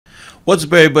What's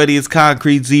up, everybody? It's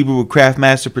Concrete Zebra with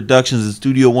Craftmaster Productions and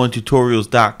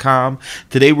Studio1Tutorials.com.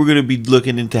 Today we're going to be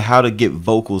looking into how to get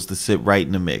vocals to sit right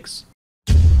in the mix.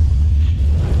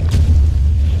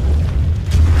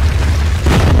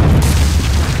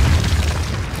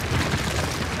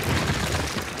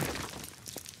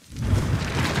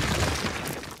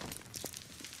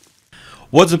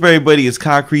 What's up, everybody? It's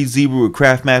Concrete Zebra with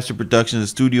Craftmaster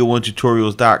Productions and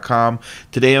Studio1Tutorials.com.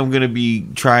 Today I'm going to be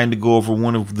trying to go over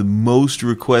one of the most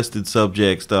requested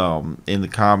subjects in the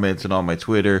comments and on my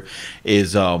Twitter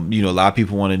is, a lot of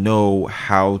people want to know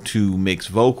how to mix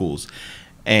vocals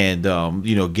and,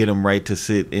 get them right to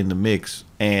sit in the mix.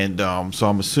 And so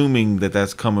I'm assuming that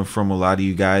that's coming from a lot of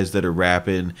you guys that are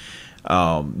rapping,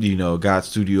 got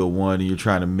Studio One and you're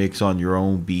trying to mix on your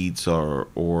own beats or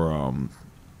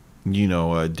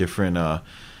different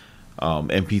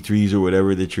MP3s or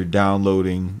whatever that you're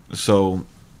downloading. So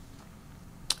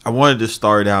I wanted to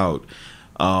start out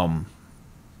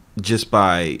just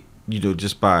by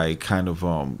kind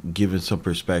of giving some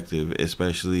perspective,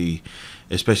 especially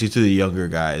to the younger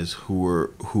guys who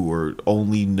are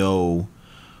only know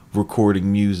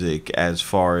recording music as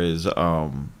far as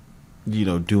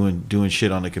doing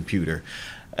shit on the computer.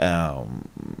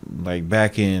 Like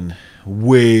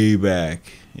way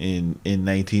back in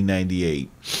 1998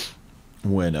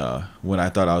 when I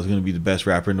thought I was going to be the best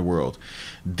rapper in the world.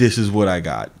 This is what I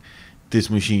got. This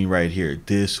machine right here.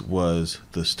 This was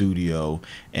the studio,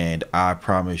 and I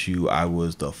promise you I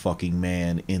was the fucking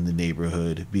man in the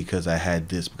neighborhood because I had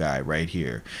this guy right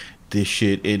here. This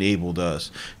shit enabled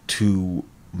us to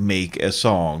make a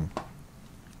song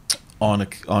on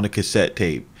a cassette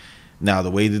tape. Now,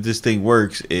 the way that this thing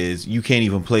works is you can't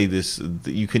even play this.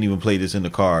 You couldn't even play this in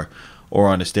the car or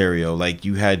on a stereo. Like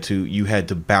you had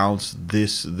to bounce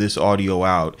this audio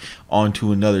out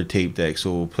onto another tape deck so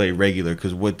it will play regular.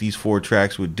 Because what these 4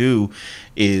 tracks would do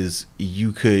is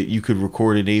you could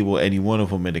record enable any one of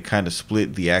them, and it kind of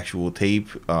split the actual tape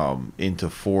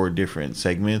into 4 different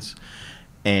segments.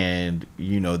 And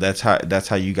that's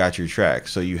how you got your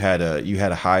tracks. So you had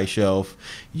a high shelf,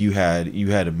 you had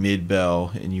a mid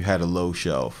bell, and you had a low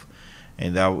shelf,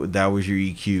 and that was your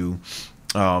EQ.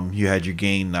 You had your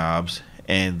gain knobs,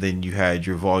 and then you had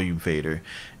your volume fader.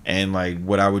 And like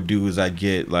what I would do is I'd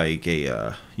get like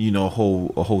a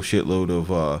whole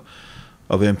shitload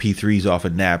of MP3s off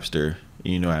of Napster.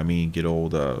 Get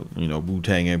old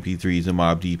Wu-Tang MP3s and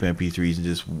Mobb Deep MP3s and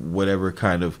just whatever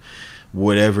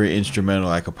instrumental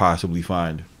I could possibly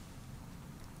find.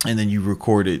 And then you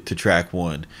record it to track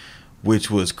 1, which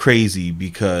was crazy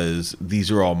because these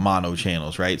are all mono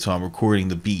channels, right? So I'm recording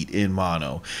the beat in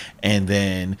mono, and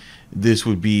then this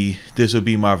would be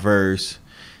my verse,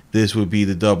 this would be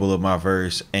the double of my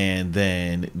verse, and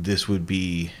then this would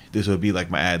be like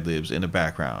my ad libs in the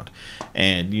background.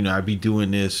 And I'd be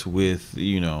doing this with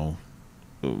 2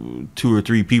 or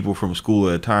 3 people from school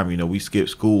at a time. We skip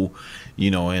school,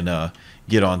 and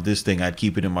get on this thing. I'd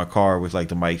keep it in my car with like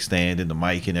the mic stand and the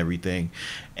mic and everything.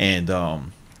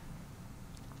 And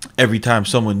every time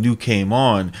someone new came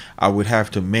on, I would have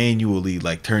to manually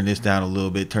like turn this down a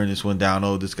little bit, turn this one down.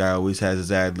 Oh, this guy always has his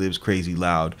ad libs crazy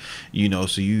loud,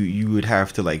 so you would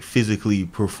have to like physically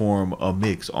perform a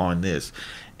mix on this.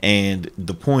 And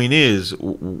the point is,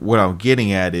 what I'm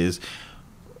getting at is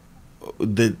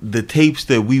the tapes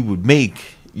that we would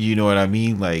make, you know what I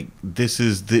mean? Like this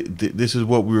is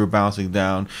what we were bouncing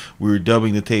down. We were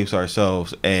dubbing the tapes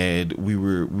ourselves, and we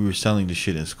were selling the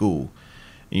shit in school.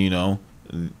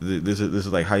 This is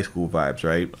like high school vibes,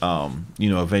 right?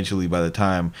 Eventually by the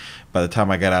time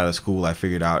I got out of school, I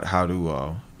figured out how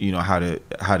to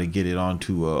how to get it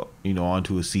onto a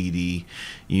CD,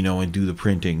 and do the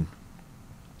printing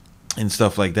and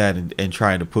stuff like that, and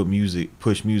trying to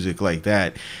push music like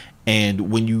that. And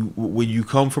when you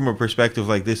come from a perspective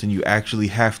like this and you actually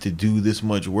have to do this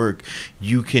much work,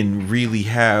 you can really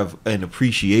have an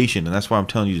appreciation. And that's why I'm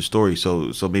telling you the story.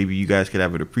 So maybe you guys could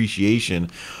have an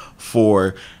appreciation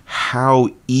for how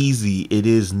easy it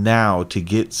is now to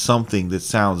get something that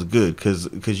sounds good. Cause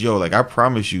like I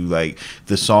promise you, like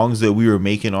the songs that we were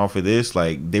making off of this,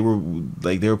 like they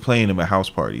were playing them at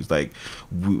house parties. Like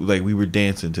we were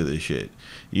dancing to this shit.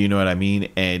 You know what I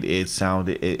mean? And it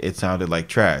sounded like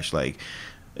trash. Like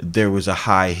there was a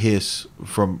high hiss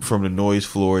from the noise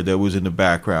floor that was in the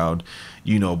background,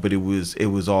 but it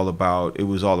was all about the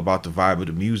vibe of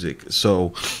the music.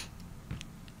 So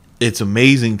it's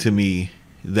amazing to me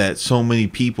that so many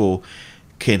people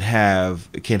can have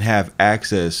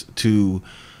access to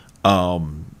a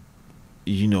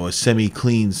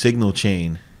semi-clean signal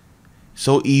chain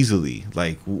so easily.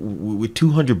 Like with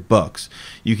 $200,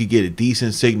 you could get a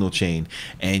decent signal chain,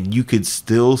 and you could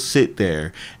still sit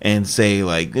there and say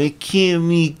like, I can't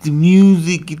make the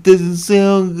music, it doesn't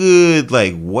sound good.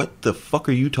 Like, what the fuck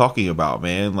are you talking about,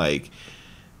 man? Like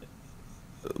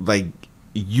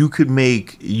you could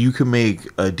make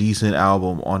a decent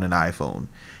album on an iPhone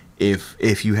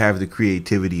if you have the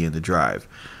creativity and the drive.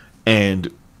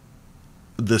 And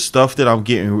the stuff that I'm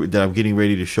getting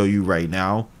ready to show you right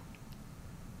now,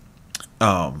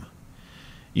 I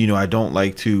don't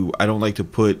like to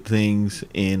put things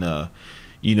in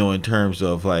in terms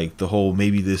of like the whole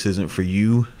maybe this isn't for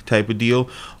you type of deal.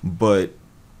 But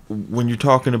when you're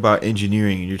talking about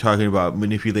engineering and you're talking about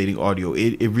manipulating audio,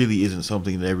 it really isn't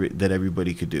something that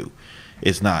everybody could do.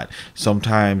 It's not.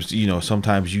 Sometimes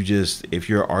you just, if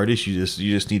you're an artist, you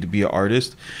just need to be an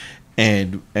artist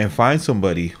and find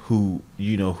somebody who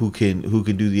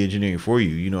can do the engineering for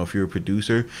you. If you're a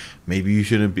producer, maybe you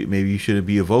shouldn't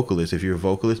be a vocalist. If you're a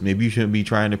vocalist, maybe you shouldn't be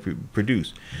trying to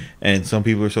produce. And some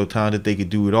people are so talented they could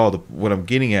do it all. What I'm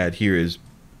getting at here is,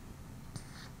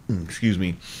 excuse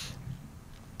me.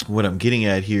 What I'm getting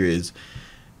at here is,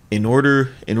 in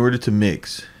order to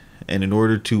mix, and in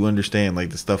order to understand like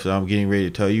the stuff that I'm getting ready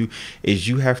to tell you, is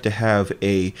you have to have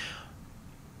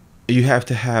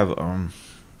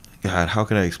God, how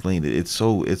can I explain it? It's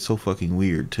so fucking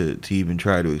weird to even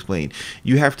try to explain.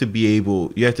 You have to be able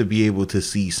to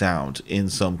see sound in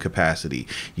some capacity.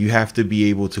 You have to be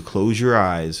able to close your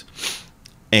eyes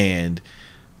and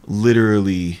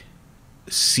literally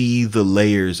see the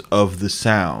layers of the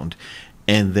sound.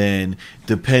 And then,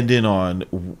 depending on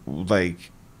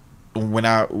like when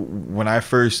I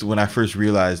first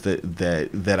realized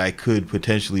that I could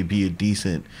potentially be a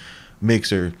decent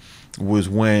mixer, was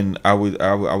when I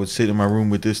would sit in my room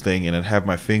with this thing, and I'd have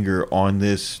my finger on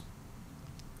this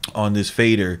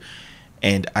fader,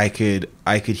 and I could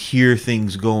hear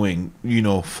things going,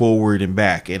 forward and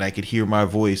back, and I could hear my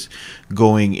voice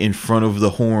going in front of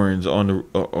the horns on the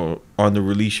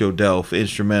Relisho Delph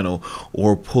instrumental,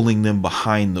 or pulling them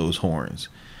behind those horns.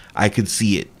 I could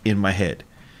see it in my head.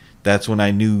 That's when I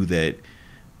knew that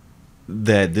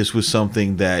this was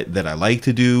something that I like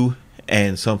to do,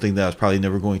 and something that I was probably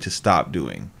never going to stop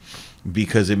doing,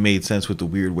 because it made sense with the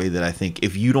weird way that I think.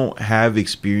 If you don't have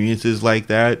experiences like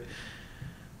that,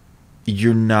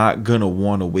 you're not gonna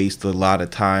want to waste a lot of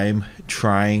time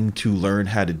trying to learn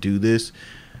how to do this,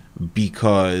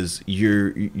 because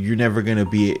you're never gonna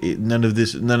be, none of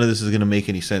this is gonna make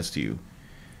any sense to you.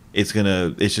 It's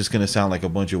just gonna sound like a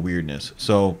bunch of weirdness.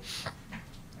 So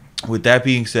with that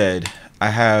being said,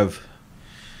 I have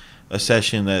a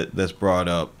session that's brought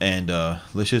up, and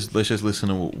let's just listen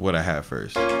to what I have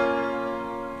first.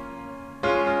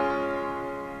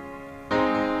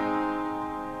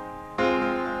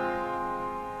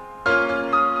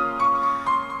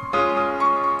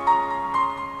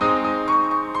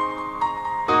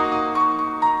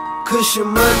 Cushion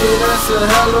money, that's a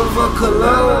hell of a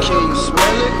cologne. Can you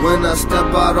smell it? When I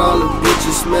step out, all the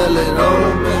bitches smell it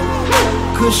on me.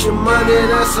 Cushion money,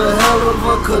 that's a hell of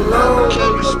a cologne.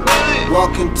 Can you smell it?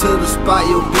 Walking to the spot,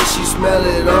 your bitch, she smell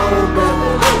it on me.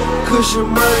 Cushion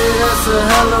money, that's a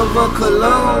hell of a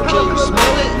cologne. Can you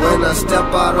smell it? When I step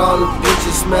out, all the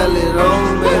bitches smell it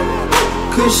on me.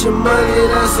 Cushion money,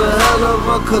 that's a hell of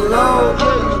a cologne.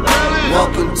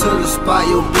 Walking to the spot,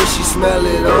 your bitch, she smell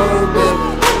it on me.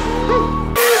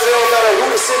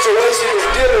 Situation is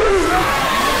dealing with.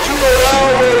 You will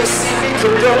always see me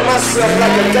conduct myself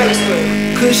like a gangster.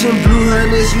 Cushion blue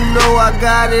honeys, you know I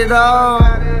got it all.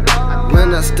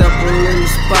 When I step on in the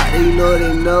spot, they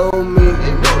know me.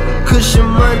 Cushion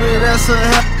money, that's a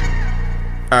hell.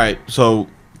 Alright, so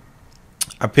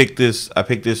I picked this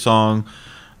song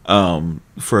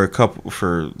for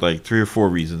like 3 or 4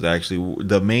 reasons, actually.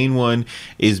 The main one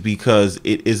is because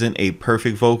it isn't a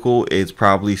perfect vocal. It's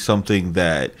probably something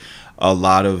that a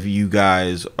lot of you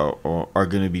guys are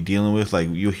going to be dealing with. Like,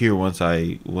 you'll hear once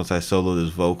I solo this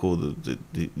vocal,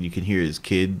 you can hear his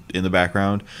kid in the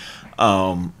background.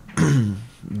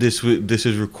 This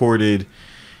is recorded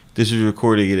at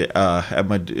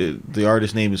the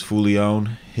artist name is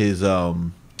Fulione. His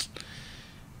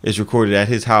it's recorded at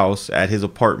his house, at his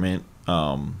apartment.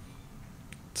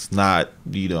 It's not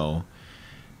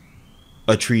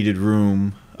a treated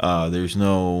room. There's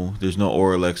no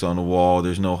Oralex on the wall.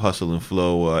 There's no hustle and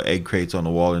flow egg crates on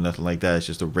the wall or nothing like that. It's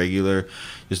just a regular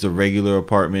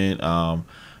apartment. I'm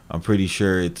pretty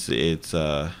sure it's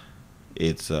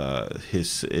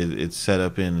set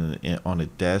up on a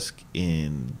desk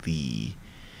in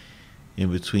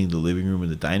between the living room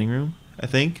and the dining room, I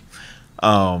think.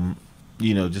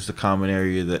 you know, just a common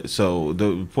area that. So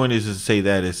the point is to say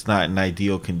that it's not an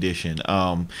ideal condition.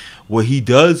 What he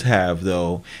does have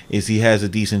though is he has a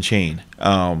decent chain.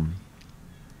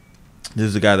 This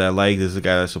is a guy that I like. This is a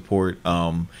guy that I support.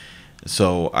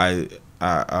 So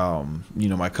you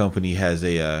know, my company has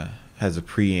a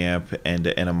preamp and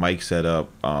a mic setup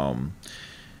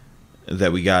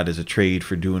that we got as a trade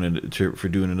for doing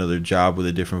another job with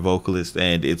a different vocalist,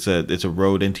 and it's a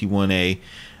Rode NT1A,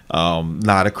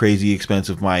 not a crazy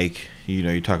expensive mic. You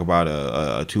know, you talk about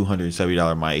a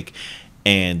 $270 mic,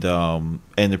 and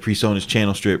the Presonus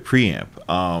channel strip preamp.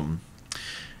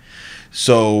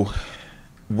 So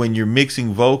when you're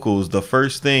mixing vocals, the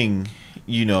first thing,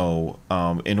 you know,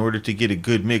 in order to get a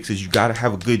good mix is you got to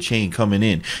have a good chain coming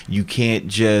in. You can't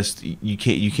just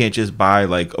buy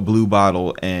like a blue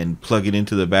bottle and plug it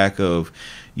into the back of,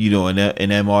 you know, an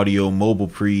M Audio mobile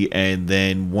pre and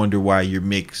then wonder why your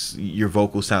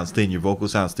vocal sounds thin. Your vocal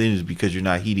sounds thin is because you're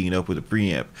not heating it up with a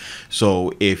preamp.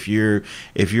 So if you're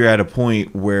at a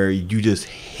point where you just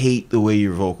hate the way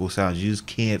your vocal sounds, you just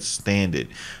can't stand it,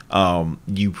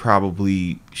 you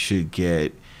probably should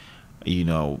get, you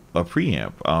know, a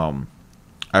preamp.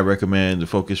 I recommend the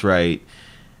Focusrite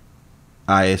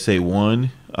ISA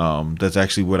 1. That's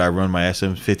actually what I run my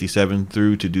SM57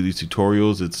 through to do these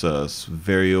tutorials. It's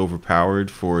very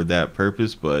overpowered for that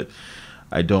purpose, but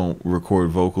I don't record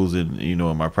vocals in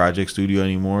my project studio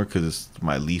anymore because it's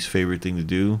my least favorite thing to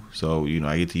do. So, you know,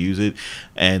 I get to use it.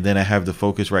 And then I have the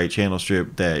Focusrite channel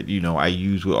strip that, you know, I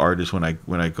use with artists when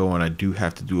I go and I do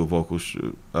have to do a vocal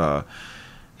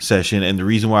session. And the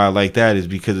reason why I like that is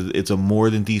because it's a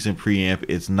more than decent preamp.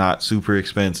 It's not super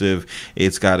expensive.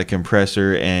 It's got a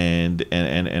compressor and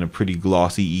a pretty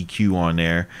glossy EQ on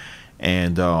there,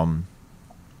 and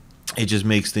it just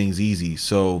makes things easy.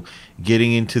 So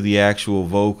getting into the actual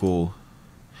vocal,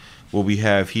 what we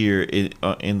have here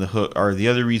in the hook, or the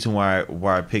other reason why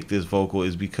I picked this vocal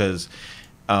is because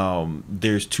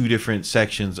there's two different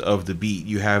sections of the beat.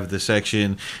 You have the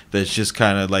section that's just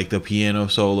kind of like the piano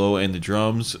solo and the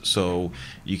drums, so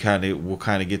you will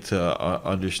get to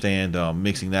understand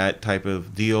mixing that type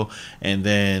of deal. And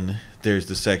then there's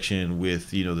the section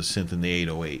with, you know, the synth and the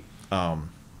 808.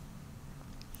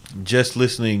 Just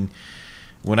listening,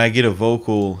 when I get a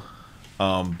vocal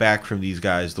back from these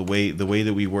guys, the way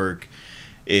that we work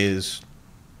is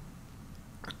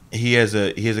he has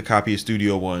a copy of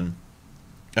Studio One.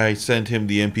 I sent him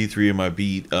the MP3 of my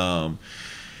beat.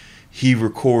 He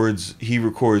records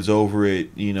over it,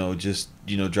 you know, just,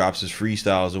 you know, drops his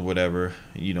freestyles or whatever.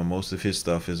 You know, most of his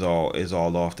stuff is all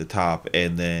off the top,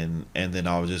 and then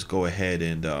I'll just go ahead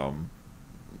and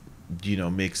you know,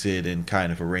 mix it and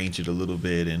kind of arrange it a little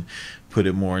bit and put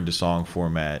it more into song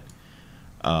format,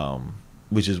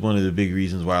 which is one of the big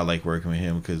reasons why I like working with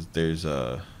him, because there's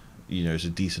a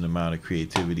decent amount of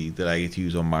creativity that I get to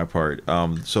use on my part.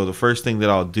 So the first thing that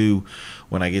I'll do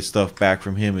when I get stuff back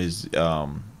from him is,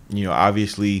 you know,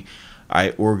 obviously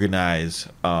I organize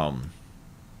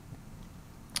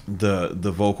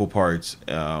the vocal parts.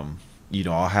 You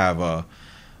know, I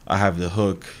have the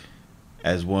hook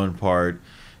as one part,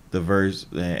 the verse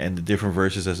and the different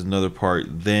verses as another part.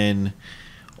 Then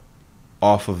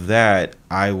off of that,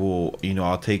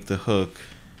 I'll take the hook,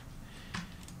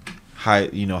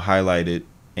 highlight it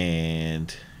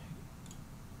and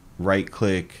right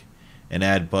click and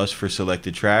add bus for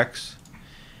selected tracks.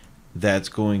 That's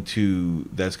going to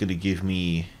give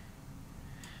me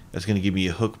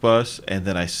a hook bus, and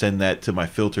then I send that to my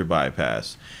filter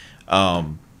bypass.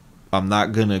 I'm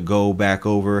not gonna go back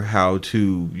over how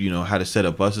to set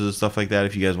up buses and stuff like that.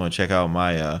 If you guys want to check out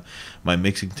my my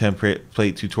mixing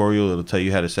template tutorial, it'll tell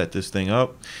you how to set this thing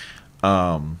up.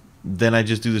 Then I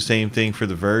just do the same thing for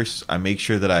the verse. I make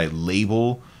sure that I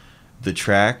label the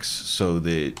tracks so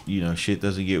that, you know, shit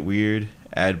doesn't get weird.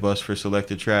 Add bus for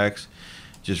selected tracks.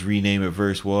 Just rename it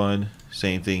verse 1.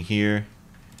 Same thing here.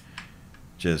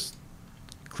 Just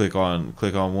click on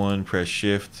one, press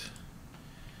shift,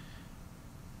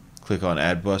 click on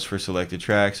add bus for selected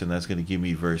tracks, and that's going to give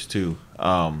me verse 2.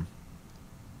 The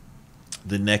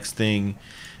next thing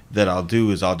that I'll do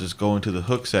is I'll just go into the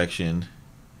hook section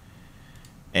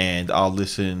and I'll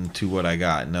listen to what I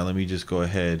got. Now let me just go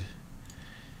ahead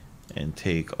and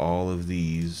take all of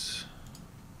these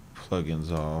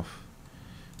plugins off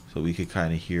so we could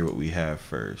kind of hear what we have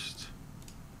first.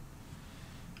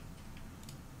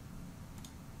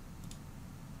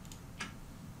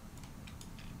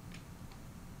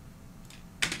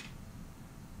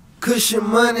 Cushion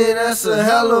money, that's a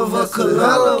hell of a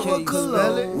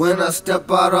cologne. When I step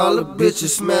out, all the bitches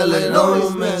smell it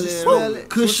on me.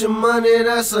 Cushion money,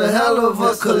 that's a hell of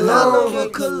a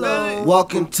cologne.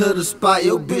 Walking to the spot,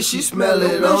 yo bitch, she smell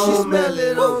it on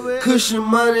me. Cushion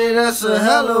money, that's a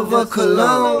hell of a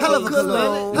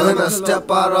cologne. When I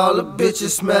step out, all the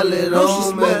bitches smell it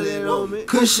on me.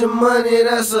 Cushion money,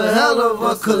 that's a hell of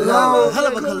a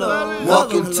cologne.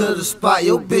 Walking to the spot,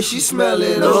 yo bitch, she smell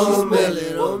it on me.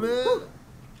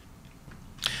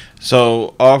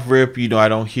 So off rip, you know, I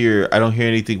don't hear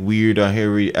anything weird. I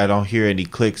don't hear any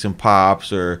clicks and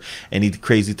pops or any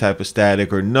crazy type of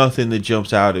static or nothing that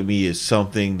jumps out at me is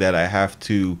something that I have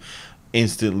to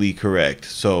instantly correct.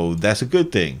 So that's a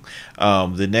good thing.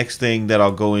 The next thing that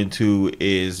I'll go into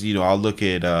is, you know, I'll look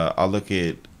at the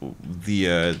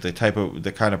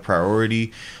kind of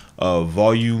priority of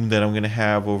volume that I'm gonna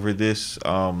have over this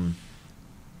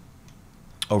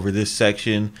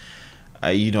section.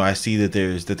 I see that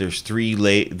there's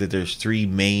three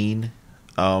main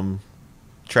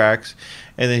tracks,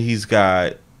 and then he's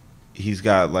got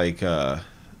like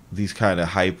these kind of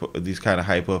hype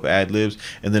up ad libs,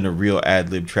 and then a real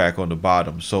ad lib track on the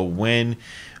bottom. So when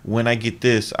I get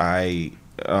this, a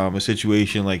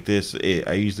situation like this,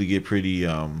 I usually get pretty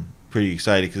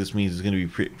excited because this means it's gonna be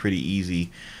pretty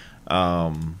easy,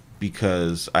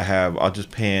 because I'll just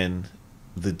pan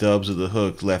the dubs of the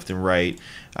hook left and right.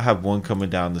 I have one coming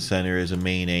down the center as a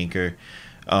main anchor.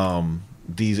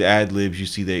 These ad libs, you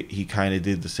see that he kind of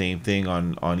did the same thing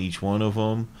on each one of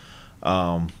them,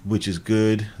 which is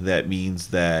good. That means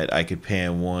that I could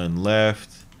pan one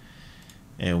left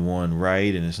and one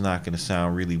right, and it's not going to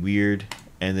sound really weird.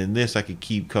 And then this, I could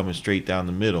keep coming straight down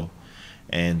the middle.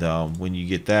 And when you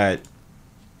get that,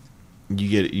 you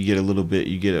get a little bit,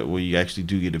 you actually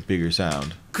do get a bigger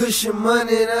sound. Cushion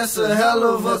money, that's a hell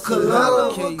of a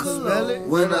cologne. Can you smell it?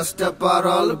 When I step out,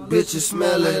 all the bitches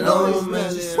smell it on me.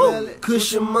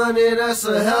 Cushion money, that's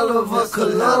a hell of a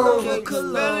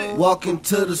cologne. Walking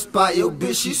to the spot, yo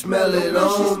bitch, she smell it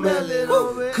on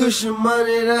me. Cushion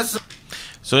money, that's a...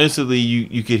 So instantly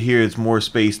you could hear it's more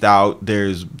spaced out.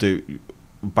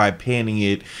 By panning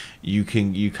it, you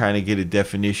kind of get a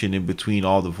definition in between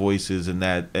all the voices, and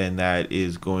that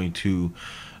is going to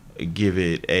give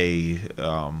it a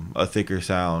thicker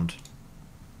sound.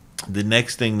 The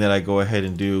next thing that I go ahead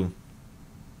and do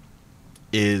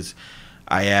is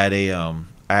I add an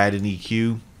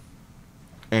EQ,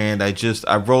 and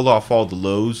I roll off all the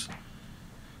lows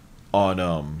on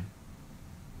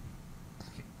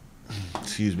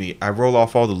I roll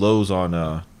off all the lows on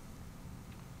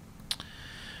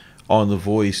the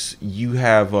voice. You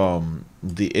have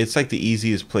it's like the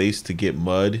easiest place to get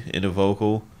mud in a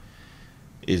vocal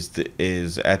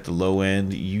is at the low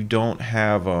end. You don't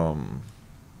have a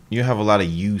lot of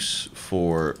use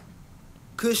for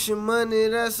cushion money,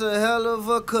 that's a hell of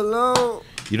a cologne.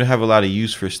 You don't have a lot of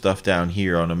use for stuff down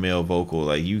here on a male vocal.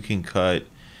 Like you can cut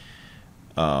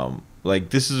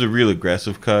like this is a real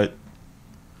aggressive cut.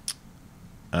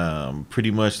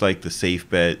 Pretty much like the safe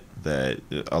bet that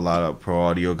a lot of pro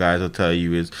audio guys will tell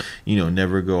you is, you know,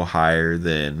 never go higher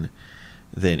than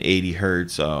 80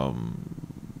 hertz.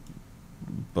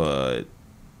 But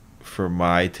for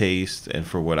my taste and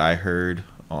for what I heard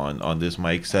on this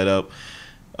mic setup,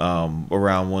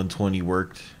 around 120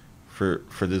 worked for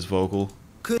this vocal.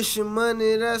 Cushion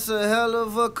money, that's a hell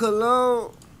of a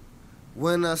cologne.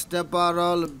 When I step out,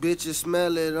 all the bitches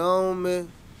smell it on me.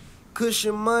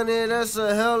 Cushion money, that's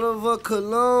a hell of a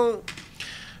cologne.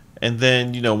 And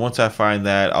then, you know, once I find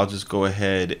that, I'll just go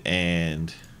ahead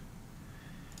and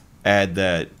add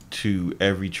that to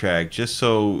every track, just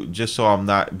so I'm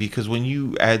not, because when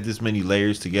you add this many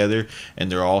layers together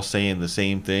and they're all saying the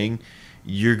same thing,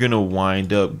 you're gonna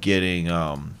wind up getting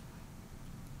a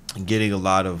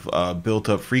lot of built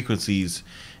up frequencies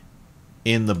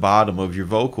in the bottom of your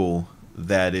vocal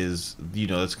that is, you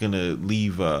know, it's gonna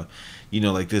leave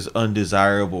like this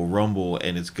undesirable rumble,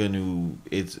 and that's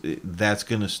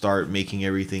gonna start making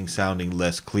everything sounding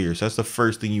less clear. So that's the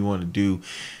first thing you want to do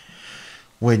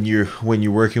when you're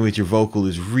working with your vocal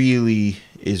is really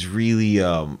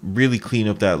clean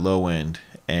up that low end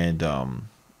and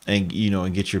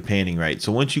get your panning right.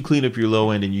 So once you clean up your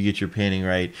low end and you get your panning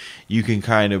right, you can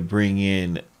kind of bring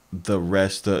in the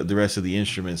rest of the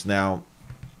instruments. Now,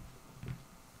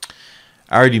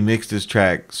 I already mixed this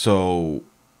track, so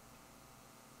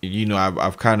you know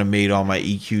I've kind of made all my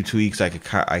EQ tweaks. I could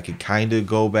kind of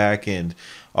go back and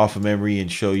off of memory and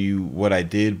show you what I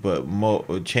did, but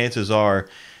chances are,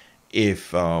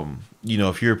 if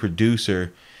you're a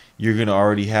producer, you're gonna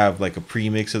already have like a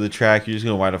pre-mix of the track. You're just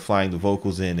gonna wind up flying the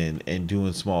vocals in and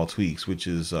doing small tweaks, which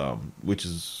is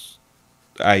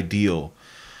ideal.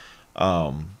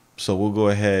 So we'll go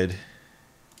ahead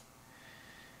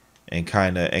and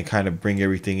kind of bring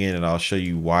everything in, and I'll show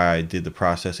you why I did the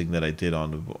processing that I did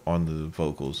on the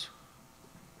vocals.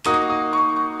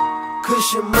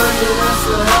 Cushion money, that's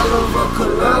a hell of a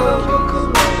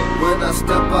cologne. When I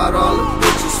step out, all the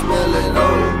bitches smell it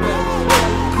on me.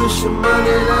 Cushion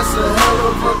money, that's a hell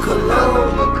of a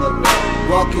cologne.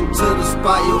 Walking to the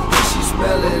spot, your bitch, she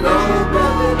smell it on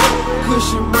me.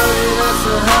 Cushion money, that's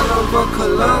a hell of a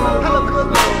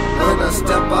cologne. When I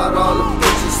step out, all the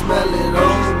bitches smell it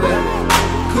on me.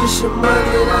 Cushion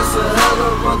money, that's a hell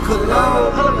of a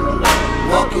cologne.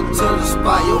 Walking to the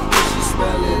spot, your bitch, she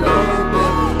smell it on me.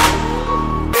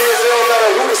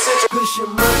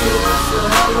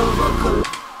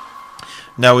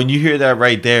 Now, when you hear that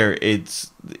right there, it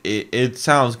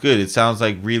sounds good. It sounds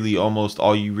like really almost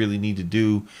all you really need to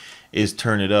do is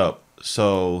turn it up.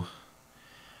 So,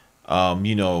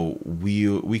 you know,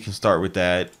 we can start with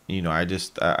that. You know, I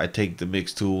take the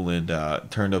mix tool and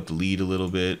turn up the lead a little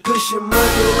bit. Cushion money,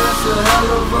 that's a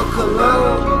hell of a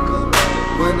cologne.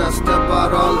 When I step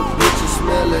out, all the bitches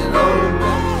smell it on me.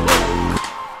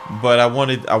 But I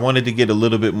wanted to get a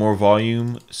little bit more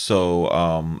volume, so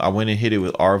I went and hit it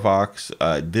with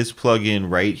RVox. This plugin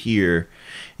right here,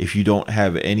 if you don't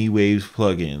have any Waves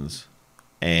plugins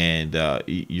and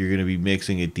you're gonna be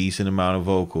mixing a decent amount of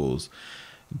vocals,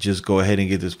 just go ahead and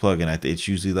get this plugin. It's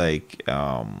usually like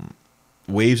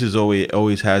Waves is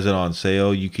always has it on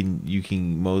sale. You can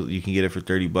get it for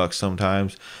 $30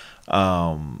 sometimes.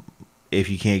 If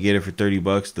you can't get it for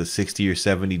 $30, the $60 or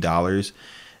 $70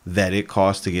 that it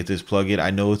costs to get this plugin. I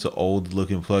know it's an old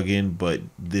looking plugin, but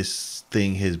this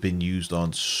thing has been used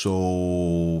on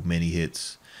so many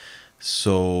hits,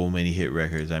 so many hit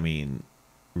records. I mean,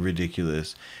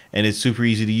 ridiculous. And it's super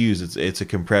easy to use. It's a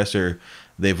compressor.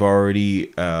 They've already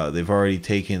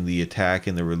taken the attack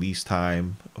and the release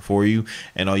time for you,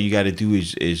 and all you got to do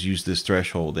is use this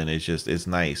threshold, and it's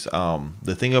nice.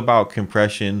 The thing about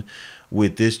compression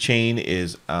with this chain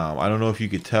is I don't know if you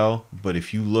could tell, but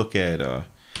if you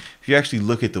actually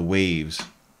look at the waves,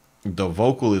 the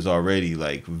vocal is already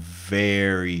like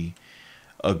very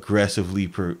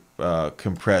aggressively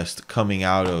compressed coming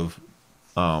out of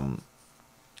coming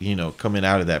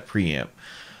out of that preamp.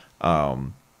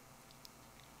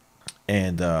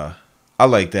 And I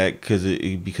like that because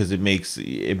it makes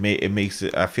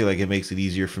it I feel like it makes it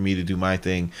easier for me to do my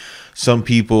thing. Some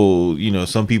people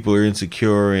are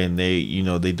insecure and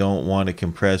they don't want to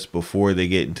compress before they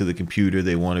get into the computer.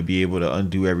 They want to be able to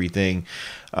undo everything.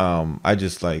 I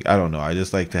just like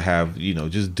to have,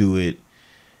 just do it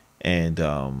and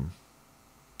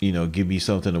give me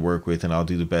something to work with, and I'll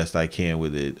do the best I can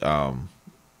with it.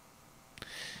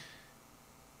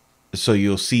 So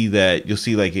you'll see like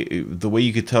the way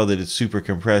you could tell that it's super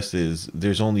compressed is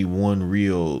there's only one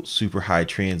real super high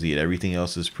transient. Everything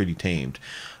else is pretty tamed.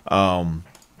 To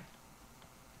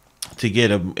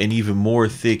get an even more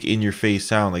thick in your face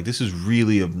sound, like this is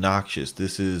really obnoxious.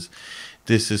 This is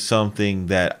something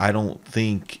that I don't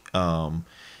think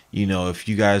if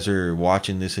you guys are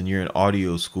watching this and you're in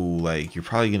audio school, like you're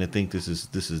probably gonna think this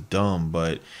is dumb,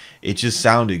 but it just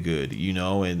sounded good,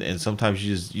 and sometimes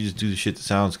you just do the shit that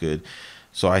sounds good.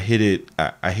 So I hit it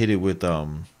with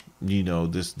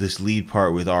this lead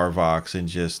part with RVox and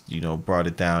just brought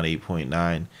it down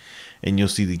 8.9, and you'll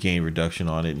see the gain reduction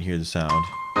on it and hear the sound.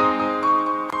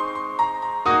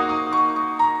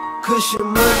 Cushion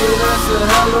money, that's a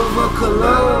hell of a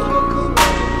cologne.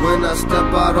 When I step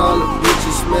out, all the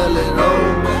bitches smell it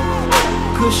on me.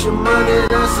 Cushion money,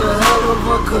 that's a hell of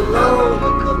a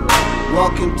cologne.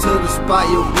 Walking to the spot,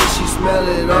 your bitch, she smell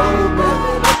it on me.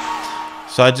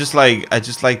 So I just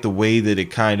like the way that it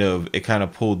kind of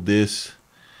pulled this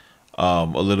a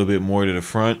little bit more to the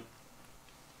front,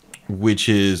 which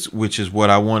is what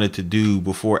I wanted to do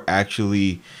before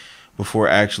actually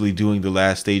doing the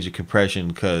last stage of compression,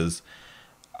 because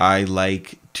I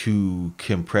like to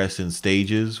compress in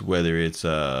stages, whether it's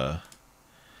whether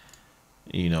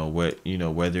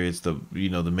it's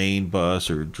the main bus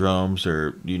or drums,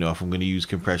 or if I'm going to use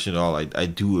compression at all, I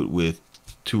do it with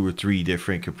 2 or 3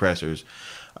 different compressors.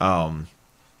 So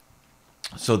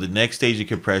the next stage of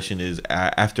compression is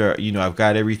after I've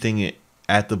got everything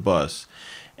at the bus,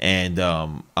 and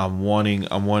I'm wanting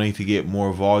to get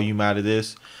more volume out of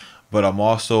this, but I'm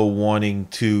also wanting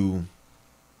to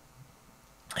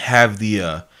have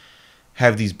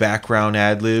these background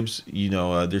ad libs.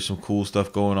 There's some cool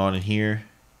stuff going on in here.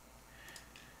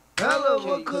 Hell of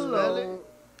a cologne.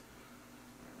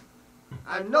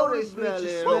 I know they smell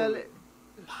it.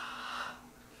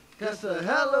 That's a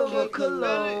hell of a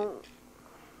cologne.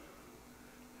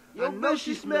 I know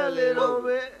she smell it on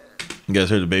me. You guys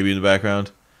heard the baby in the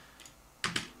background?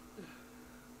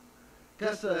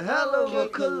 That's a hell of a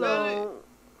cologne.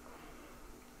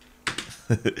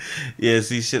 Yeah,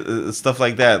 see shit, stuff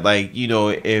like that. Like, you know,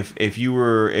 if you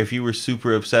were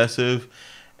super obsessive,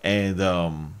 and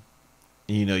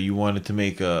you know, you wanted to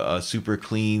make a super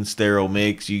clean sterile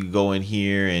mix, you could go in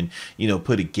here and, you know,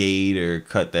 put a gate or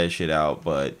cut that shit out.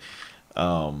 But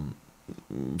um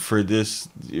for this,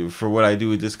 for what I do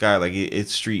with this guy, like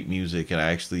it's street music, and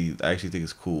I actually think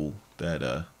it's cool that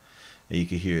that you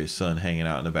could hear his son hanging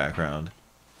out in the background.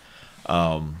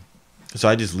 So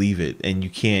I just leave it, and you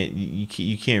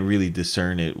can't really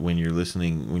discern it when you're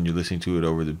listening to it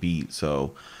over the beat.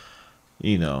 So,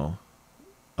 you know,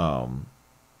 um,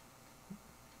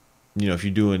 if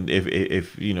you're doing,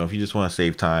 if you know, if you just want to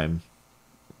save time,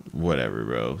 whatever,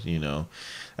 bro. You know,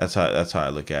 that's how I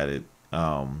look at it.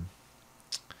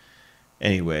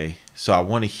 Anyway, so I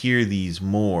want to hear these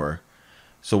more.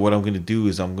 So what I'm gonna do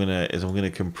is I'm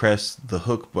gonna compress the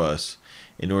hook bus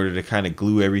in order to kind of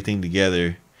glue everything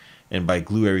together. And by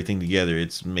glue everything together,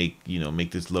 it's make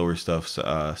this lower stuff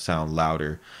sound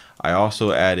louder. I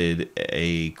also added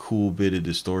a cool bit of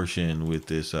distortion with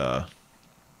this. I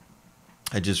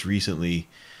just recently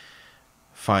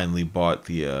finally bought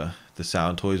the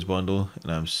Sound Toys bundle,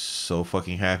 and I'm so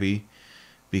fucking happy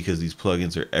because these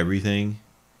plugins are everything.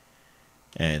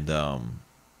 And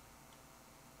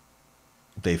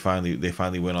they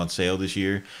finally went on sale this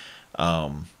year.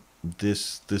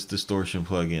 This distortion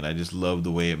plugin, I just love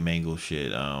the way it mangles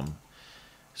shit.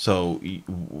 So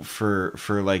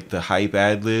for like the hype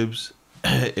ad libs,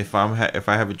 if I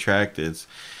have a track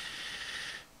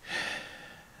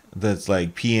that's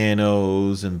like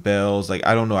pianos and bells, like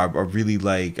I don't know, I really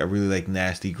like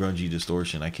nasty grungy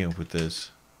distortion. I came up with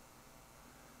this.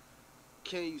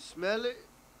 Can you smell it?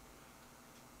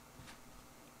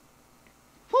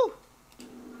 Whew.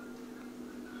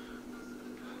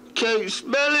 Can you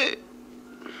smell it?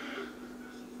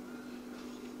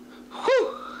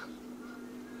 Whew.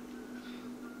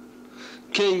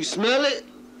 Can you smell it?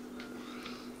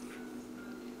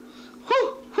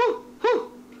 Whew, whew,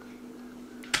 whew.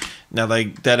 Now,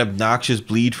 like that obnoxious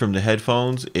bleed from the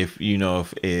headphones, if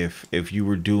you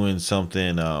were doing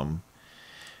something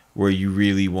where you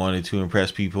really wanted to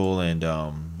impress people, and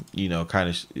kind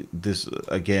of this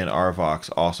again, RVox,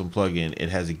 awesome plugin. It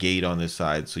has a gate on this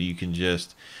side, so you can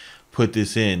just put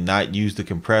this in, not use the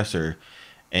compressor,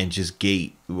 and just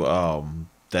gate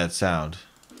that sound.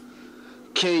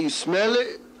 Can you smell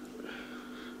it?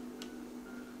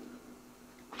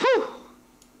 Whew.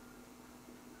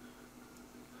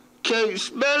 Can you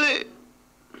smell it?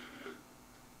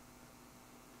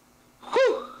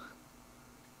 Whew.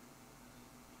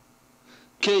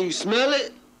 Can you smell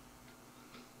it?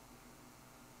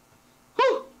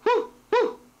 Whew, whew,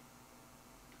 whew.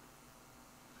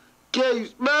 Can you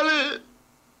smell it?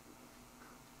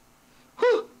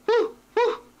 Whew, whew,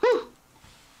 whew, whew.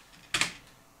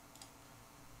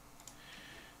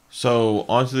 So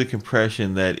onto the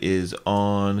compression that is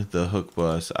on the hook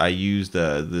bus. I used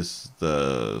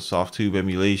the soft tube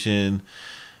emulation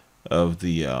of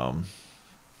the I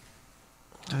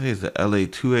think it's the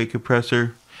LA2A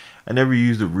compressor. I never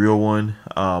used a real one.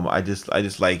 I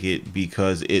just like it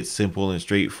because it's simple and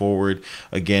straightforward.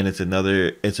 Again, it's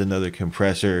another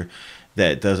compressor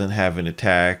that doesn't have an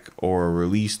attack or a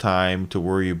release time to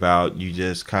worry about. You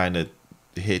just kind of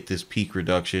hit this peak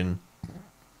reduction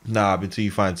knob until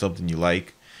you find something you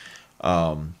like.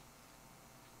 Because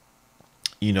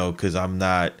I'm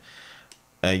not,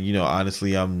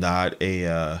 honestly, I'm not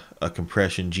a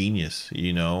compression genius.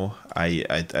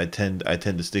 I tend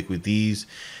to stick with these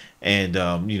and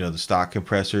the stock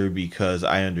compressor because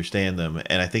I understand them,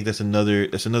 and I think that's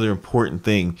another important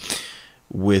thing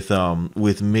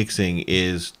with mixing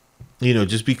is,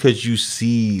 just because you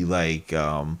see like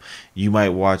you might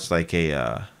watch like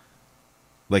a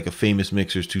famous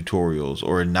mixer's tutorials,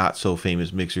 or a not so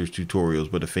famous mixer's tutorials,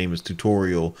 but a famous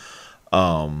tutorial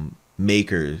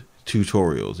maker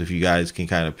tutorials, if you guys can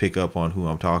kind of pick up on who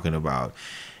I'm talking about.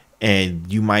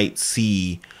 And you might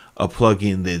see a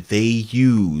plugin that they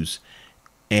use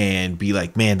and be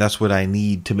like, man, that's what I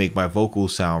need to make my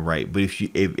vocals sound right. But if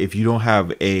you don't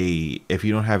have a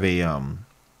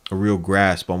real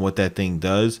grasp on what that thing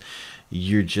does,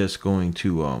 you're just going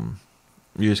to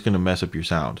mess up your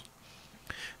sound.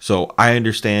 So I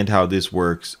understand how this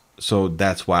works, so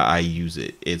that's why I use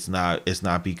it. It's not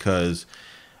because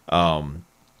I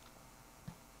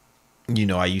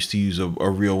used to use a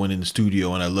real one in the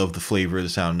studio and I love the flavor of the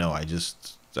sound. No, I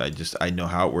know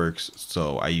how it works,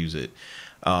 so I use it.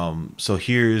 So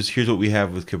here's what we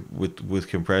have with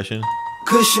compression.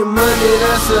 Cushion money,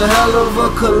 that's a hell of a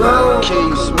cologne. Can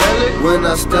you smell it? When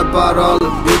I step out, all the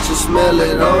bitches smell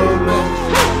it on me.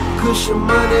 Cushion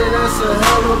money, that's a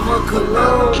hell of a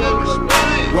cologne. Can you smell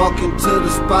it? Walk into the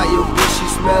spot, your bitch, she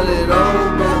smell it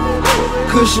on me.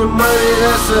 Cushion money,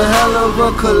 that's a hell of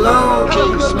a cologne.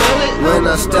 Can you smell it? When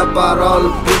I step out, all the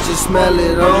bitches smell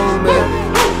it on me.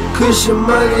 Cushion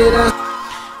money, that's.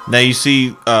 Now you see,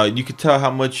 you can tell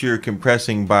how much you're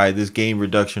compressing by this gain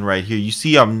reduction right here. You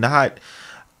see, I'm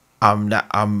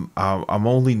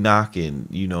only knocking,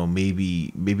 you know,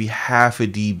 maybe half a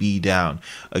dB down,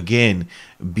 again,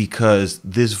 because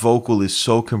this vocal is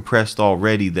so compressed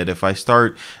already that if I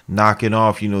start knocking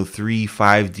off, you know,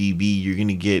 3-5 dB, you're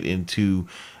gonna get into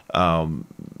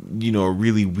you know, a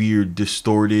really weird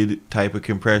distorted type of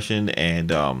compression,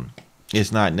 and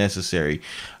it's not necessary.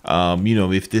 You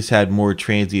know, if this had more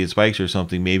transient spikes or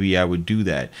something, maybe I would do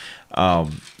that.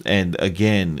 And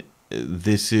again,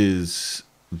 this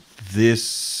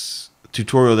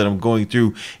tutorial that I'm going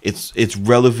through, it's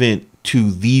relevant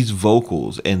to these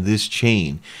vocals and this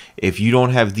chain. If you don't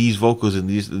have these vocals and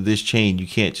this chain, you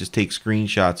can't just take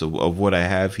screenshots of what I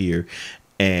have here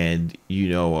and, you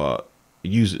know,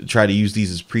 try to use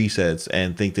these as presets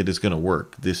and think that it's gonna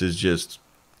work. This is just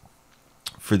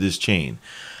for this chain.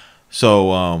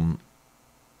 So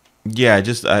yeah, I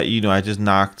just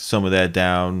knocked some of that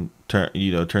down, turn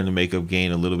the makeup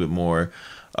gain a little bit more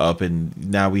up, and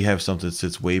now we have something that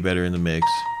sits way better in the mix.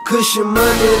 Cushion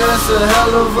money, that's a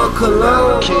hell of a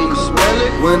cologne. Can you smell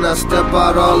it? When I step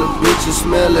out, all the bitches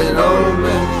smell it on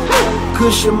me.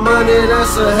 Cushion money,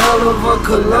 that's a hell of a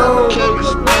cologne. Can you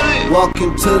smell it? Walk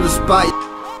into the spot.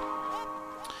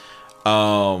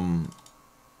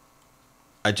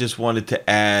 I just wanted to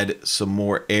add some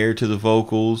more air to the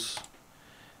vocals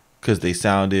because they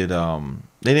sounded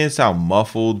they didn't sound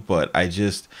muffled, but I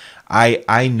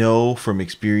know from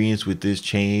experience with this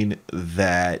chain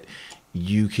that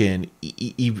you can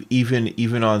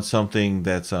even on something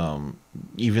that's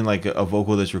even like a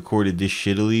vocal that's recorded this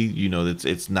shittily, you know,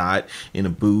 it's not in a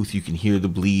booth, you can hear the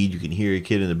bleed, you can hear a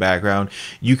kid in the background,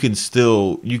 you could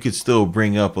still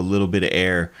bring up a little bit of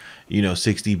air, you know,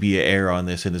 6 dB of air on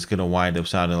this, and it's gonna wind up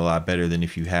sounding a lot better than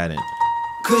if you hadn't.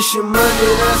 Cushion money,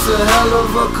 that's a hell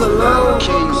of a cologne.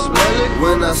 Can you smell it?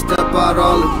 When I step out,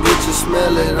 all the bitches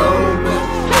smell it on me.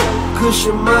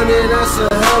 Cushion money, that's a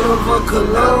hell of a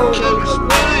cologne. Can you smell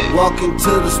it? Walk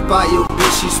into the spot, your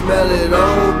bitch, she smell it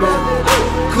on me.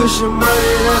 Cushion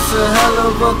money, that's a hell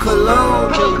of a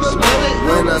cologne. Can you smell it?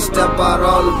 When I step out,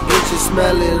 all the bitches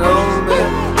smell it on me.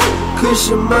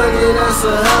 Cushion money, that's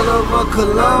a hell of a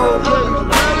cologne.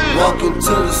 Walk into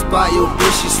the spot, your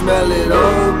bitch, she smell it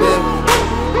on me.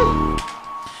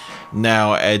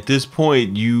 Now at this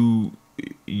point,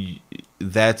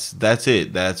 that's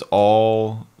it. That's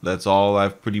all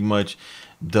I've pretty much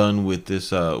done with this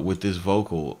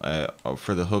vocal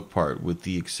for the hook part, with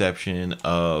the exception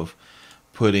of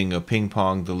putting a ping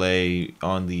pong delay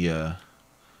on the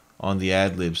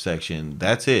ad-lib section.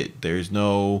 That's it. There's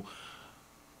no,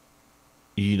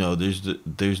 you know,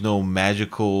 there's no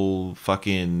magical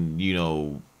fucking, you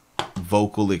know,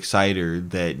 vocal exciter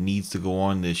that needs to go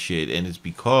on this shit, and it's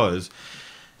because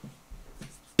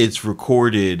it's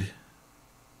recorded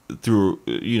through,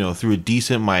 you know, through a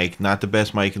decent mic, not the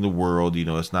best mic in the world, you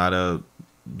know, it's not a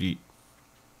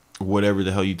whatever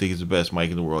the hell you think is the best mic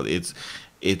in the world. It's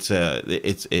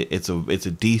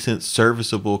a decent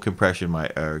serviceable compression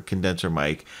mic or condenser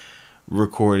mic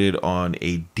recorded on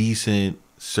a decent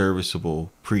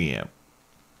serviceable preamp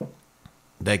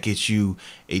that gets you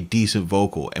a decent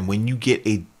vocal. And when you get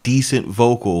a decent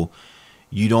vocal,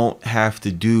 you don't have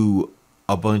to do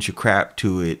a bunch of crap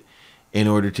to it in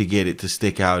order to get it to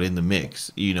stick out in the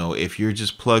mix. You know, if you're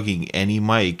just plugging any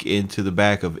mic into the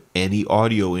back of any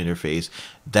audio interface,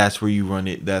 that's where you run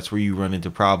it. That's where you run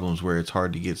into problems where it's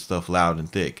hard to get stuff loud and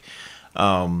thick.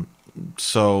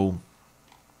 So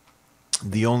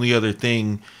the only other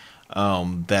thing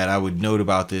that I would note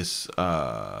about this,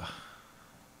 let's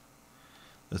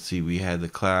see, we had the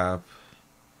clap.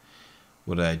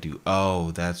 What did I do?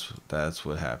 Oh, that's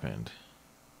what happened.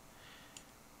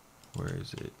 Where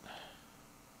is it?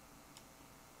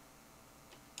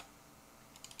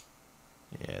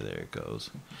 Yeah, there it goes.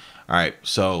 All right,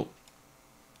 so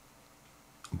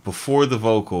before the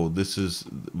vocal,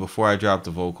 before I dropped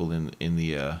the vocal in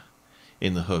the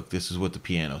hook, this is what the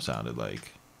piano sounded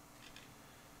like.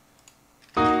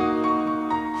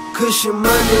 Cushion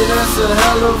money, that's a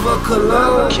hell of a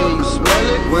cologne. Can you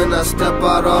smell it? When I step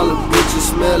out, all the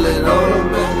bitches smell it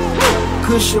on me.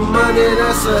 Cushion money,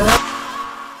 that's a hell.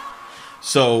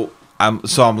 So I'm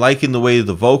liking the way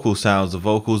the vocal sounds. The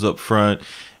vocals up front,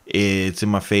 It's in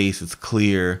my face. It's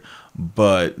clear,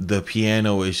 but the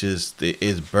piano is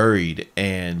buried,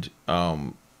 and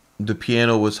the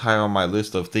piano was high on my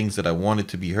list of things that I wanted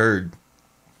to be heard,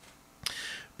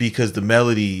 because the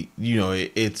melody,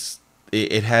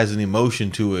 it has an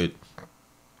emotion to it,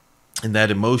 and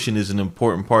that emotion is an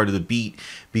important part of the beat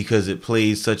because it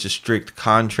plays such a strict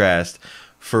contrast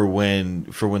for when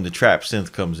the trap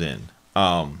synth comes in.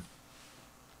 And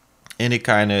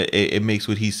it makes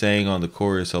what he's saying on the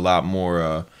chorus a lot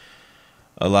more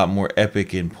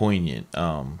epic and poignant.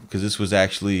 Because this was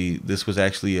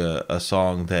actually a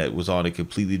song that was on a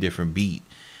completely different beat.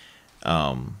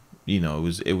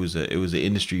 It was an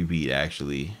industry beat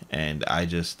actually, and I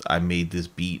made this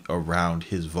beat around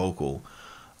his vocal.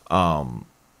 So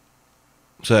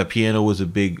that piano was a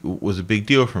big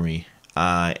deal for me.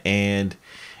 And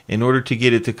in order to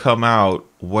get it to come out,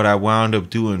 what I wound up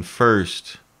doing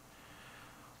first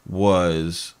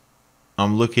was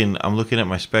I'm looking at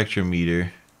my spectrum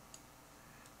meter.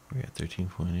 We're at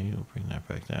 13.8. We'll bring that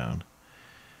back down.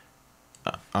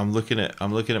 I'm looking at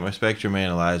my spectrum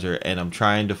analyzer, and I'm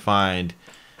trying to find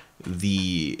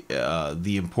the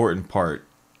important part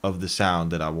of the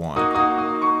sound that I want.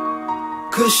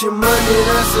 Because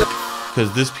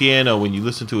this piano, when you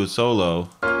listen to it solo,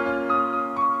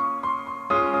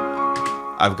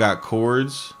 I've got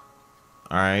chords.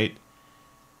 All right.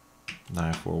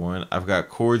 941. I've got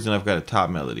chords and I've got a top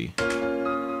melody.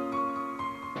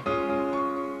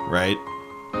 Right?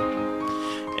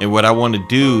 And what I want to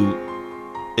do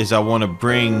is I want to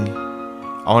bring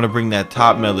that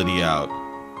top melody out.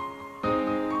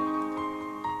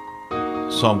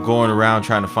 So I'm going around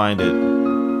trying to find it.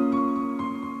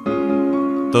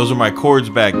 Those are my chords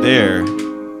back there.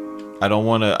 I don't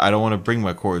want to bring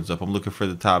my chords up. I'm looking for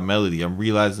the top melody. I'm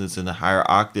realizing it's in a higher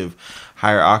octave.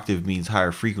 Higher octave means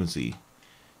higher frequency.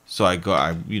 So I go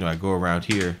around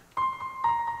here.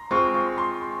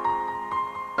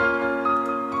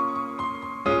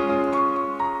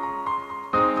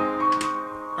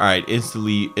 All right,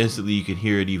 instantly you can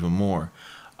hear it even more.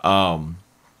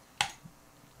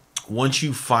 Once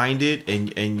you find it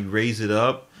and you raise it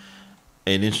up,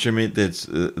 an instrument that's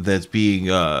being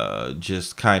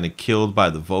just kind of killed by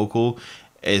the vocal,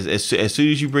 as soon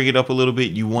as you bring it up a little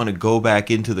bit, you want to go back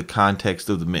into the context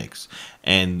of the mix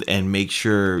and make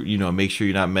sure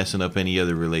you're not messing up any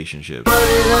other relationships.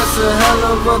 That's a hell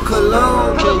of a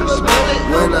cologne. Can you smell it?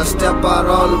 When I step out,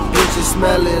 all the bitches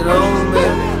smell it on me.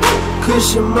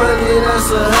 Cushion money, that's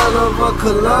a hell of a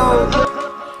cologne.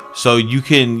 So you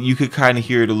could kind of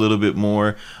hear it a little bit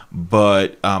more,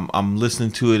 but I'm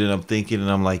listening to it and I'm thinking, and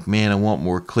I'm like, man, I want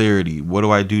more clarity. What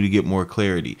do I do to get more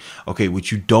clarity? Okay,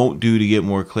 what you don't do to get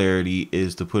more clarity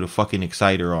is to put a fucking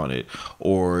exciter on it,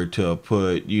 or to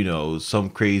put, some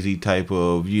crazy type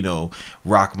of,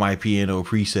 rock my piano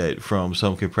preset from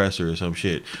some compressor or some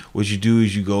shit. What you do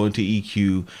is you go into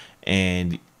EQ,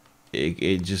 and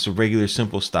it just a regular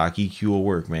simple stock EQ will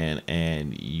work, man.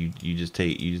 And you just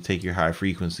take your high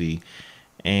frequency,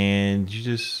 and you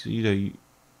just you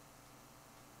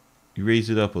raise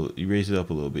it up a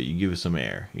little bit. You give it some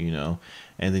air, and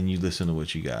then you listen to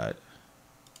what you got.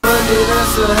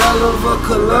 That's a hell of a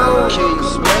cologne. Can you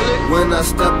smell it? When I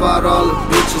step out, all the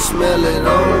bitches smell it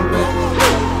on me.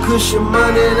 Cushion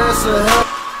money, that's a hell.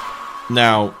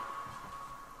 Now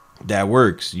that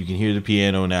works. You can hear the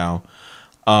piano now.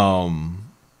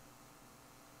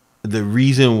 The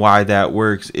reason why that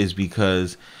works is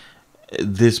because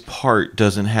this part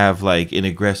doesn't have like an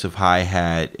aggressive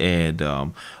hi-hat and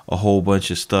a whole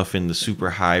bunch of stuff in the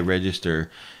super high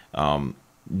register, from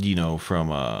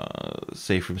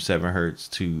say from 7 hertz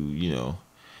to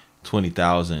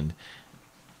 20,000.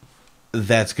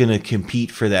 That's gonna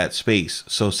compete for that space.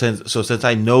 So since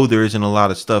I know there isn't a lot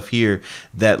of stuff here,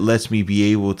 that lets me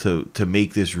be able to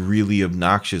make this really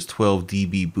obnoxious 12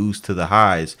 dB boost to the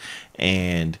highs,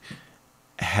 and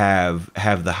have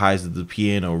the highs of the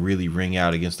piano really ring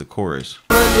out against the chorus.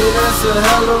 That's a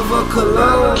hell of a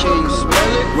cologne. Can you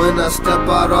smell it? When I step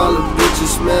out, all the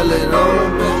bitches smell it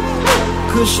on me.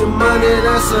 Cushion money,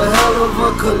 that's a hell of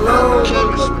a cologne.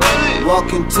 Can you smell it?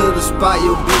 Walk into the spot,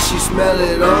 your bitch, she smell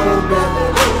it on me.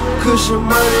 Cushion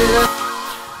money.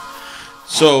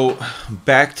 So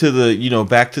back to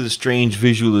the strange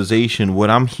visualization. What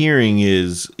I'm hearing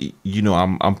is,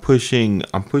 I'm pushing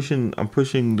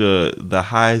the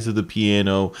highs of the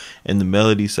piano and the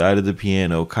melody side of the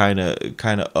piano kind of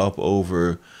up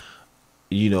over,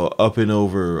 up and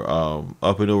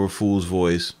over Fool's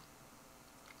voice.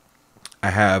 I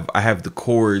have the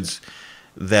chords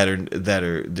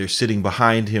they're sitting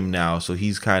behind him now, so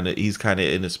he's kind of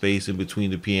in a space in between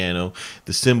the piano.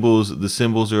 The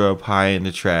cymbals are up high in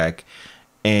the track,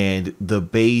 and the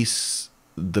bass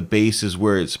is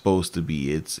where it's supposed to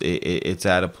be. It's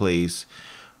at a place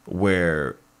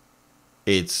where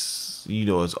it's, you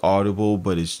know, it's audible,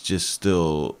 but it's just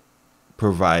still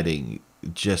providing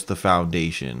just the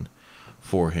foundation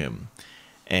for him.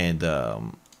 And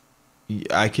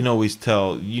I can always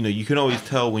tell, you know, you can always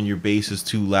tell when your bass is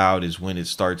too loud is when it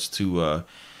starts to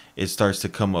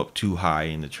come up too high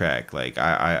in the track. Like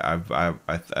I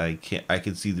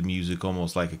can see the music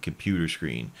almost like a computer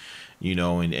screen, you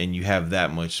know, and you have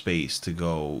that much space to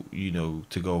go, you know,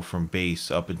 to go from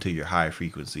bass up into your high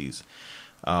frequencies.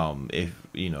 If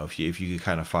you know, if you could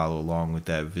kind of follow along with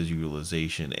that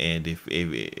visualization, and if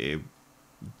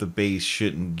the bass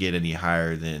shouldn't get any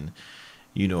higher than,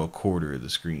 you know, a quarter of the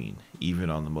screen, even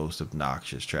on the most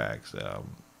obnoxious tracks.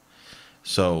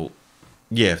 So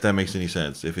yeah, if that makes any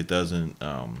sense. If it doesn't,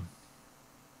 I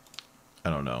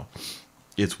don't know.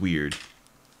 It's weird.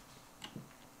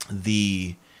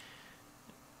 The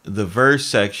verse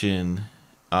section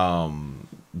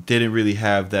didn't really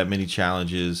have that many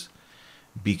challenges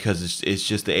because it's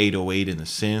just the 808 and the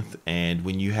synth, and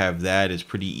when you have that, it's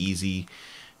pretty easy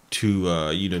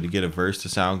to you know, to get a verse to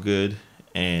sound good,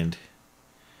 and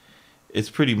it's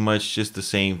pretty much just the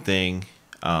same thing,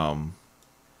 the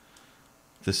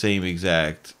same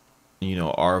exact, you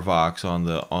know, RVox on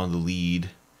the lead.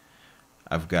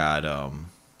 I've got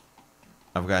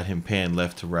him pan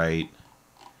left to right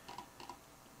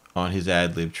on his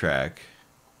ad lib track,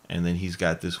 and then he's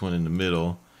got this one in the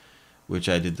middle, which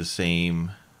I did the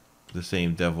same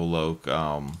Devil Oak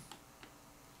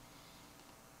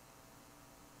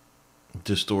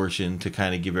distortion to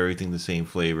kind of give everything the same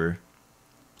flavor.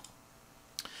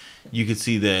 You could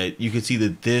see that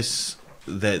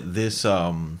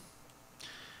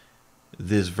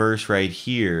this verse right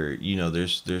here, you know,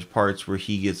 there's parts where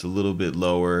he gets a little bit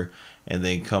lower and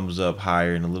then comes up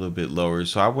higher and a little bit lower.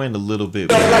 So I went a little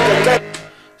bit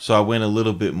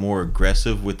more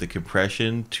aggressive with the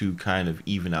compression to kind of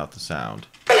even out the sound.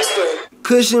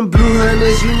 Cushion blue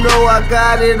hunters, you know I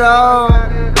got it all.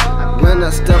 When I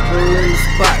step on in the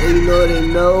spot, you know they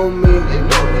know me.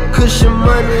 Cushion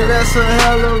money, that's a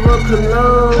hell of a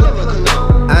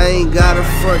cologne. I ain't gotta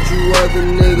front, you other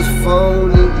niggas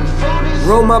phony.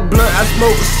 Roll my blunt, I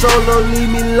smoke a solo, leave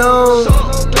me alone.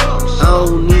 I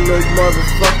don't need no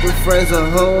motherfucking friends or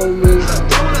homies.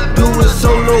 Do it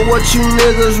solo, what you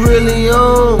niggas really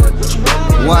on?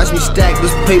 Watch me stack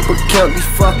this paper, count these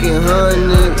fucking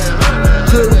hundreds.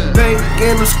 To the bank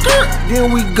and the skirt,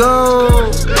 then we go.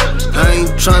 I ain't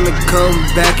tryna come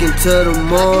back into the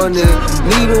morning.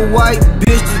 Need a white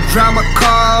bitch to drive my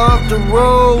car off the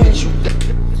road.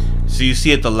 So you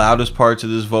see at the loudest parts of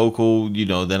this vocal, you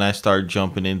know, then I start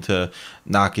jumping into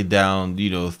knock it down, you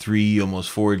know, 3, almost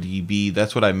 4 dB.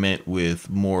 That's what I meant with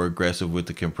more aggressive with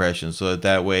the compression. So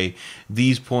that way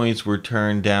these points were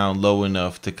turned down low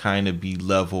enough to kind of be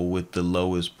level with the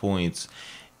lowest points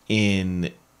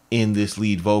in this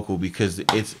lead vocal, because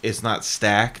it's not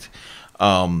stacked.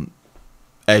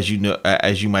 As you know,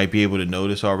 as you might be able to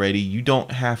notice already, you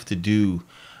don't have to do,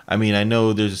 I mean, I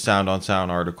know there's a Sound on Sound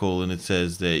article and it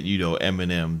says that, you know,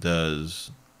 Eminem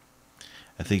does,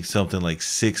 I think, something like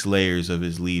 6 layers of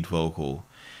his lead vocal.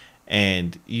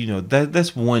 And, you know,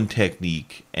 that's one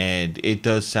technique and it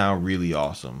does sound really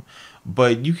awesome.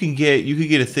 But you can get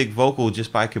a thick vocal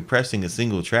just by compressing a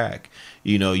single track.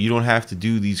 You know, you don't have to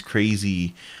do these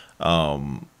crazy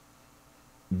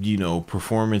you know,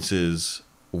 performances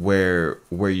where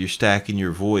you're stacking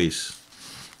your voice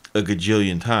a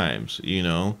gajillion times, you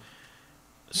know.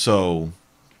 So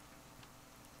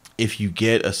if you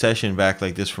get a session back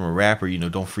like this from a rapper, you know,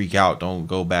 don't freak out. Don't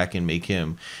go back and make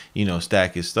him, you know,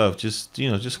 stack his stuff. Just, you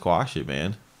know, just squash it,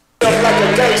 man.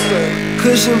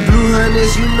 Cushion blue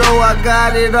hunters, you know I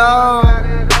got it all.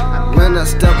 When I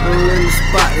step on in the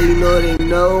spot, you know they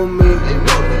know me.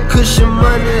 Cushion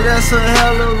money, that's a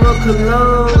hell of a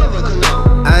cologne.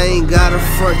 I ain't gotta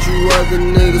front, you other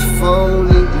niggas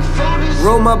phony.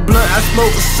 Roll my blunt, I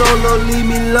smoke a solo, leave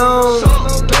me alone.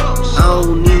 I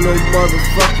don't need no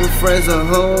motherfucking friends or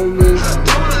homies.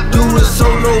 Do it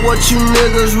solo, what you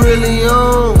niggas really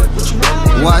on?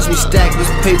 Watch me stack this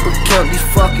paper, count these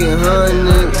fucking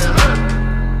hundreds.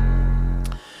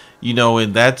 You know,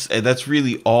 and that's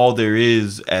really all there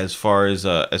is as far as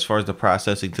the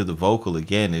processing to the vocal.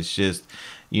 Again, it's just,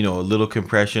 you know, a little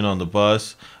compression on the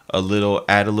bus, add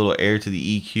a little air to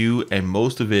the EQ, and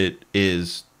most of it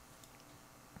is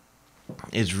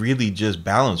really just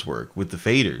balance work with the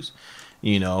faders.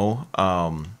 You know,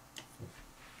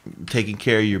 taking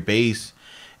care of your bass.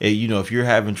 You know, if you're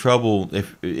having trouble,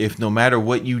 if no matter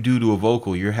what you do to a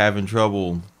vocal, you're having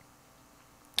trouble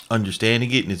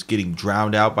understanding it and it's getting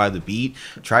drowned out by the beat,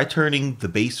 try turning the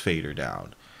bass fader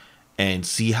down and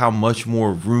see how much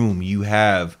more room you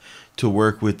have to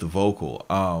work with the vocal.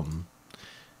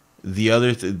 The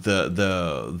other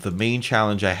the main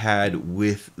challenge I had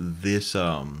with this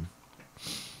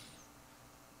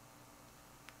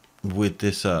with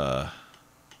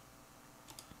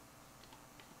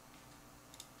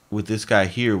this guy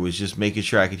here was just making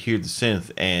sure I could hear the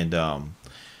synth, and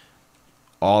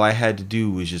all I had to do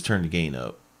was just turn the gain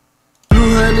up.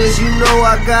 200s, you know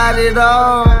I got it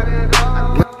all.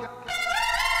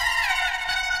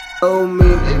 Oh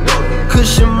me,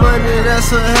 cushion money,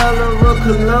 that's a hell of a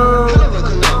cologne.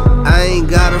 I ain't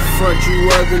got a front, you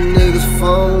other niggas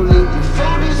phony.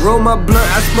 Roll my blunt,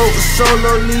 I smoke a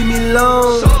solo, leave me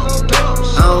alone.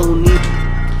 I don't need.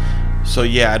 So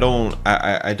yeah, I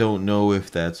don't know if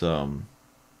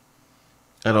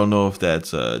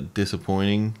that's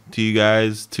disappointing to you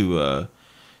guys to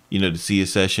you know, to see a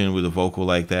session with a vocal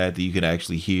like that you can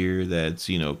actually hear, that's,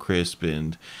 you know, crisp,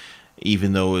 and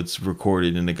even though it's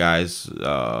recorded in the guy's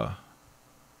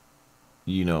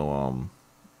you know,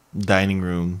 dining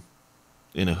room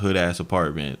in a hood ass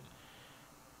apartment,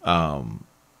 I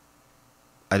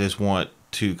just want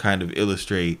to kind of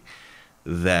illustrate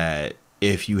that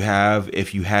if you have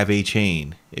a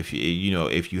chain, if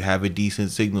you have a decent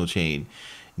signal chain,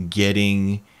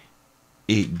 getting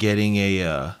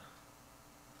a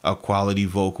quality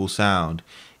vocal sound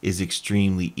is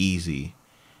extremely easy,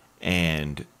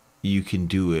 and you can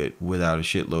do it without a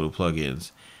shitload of plugins.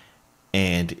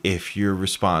 And if your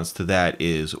response to that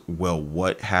is, well,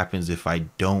 what happens if I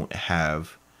don't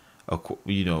have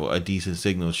a decent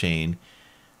signal chain?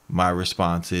 My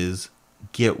response is,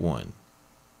 get one.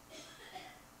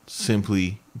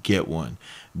 Simply get one,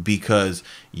 because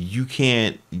you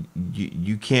can't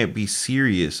be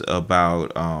serious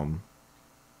about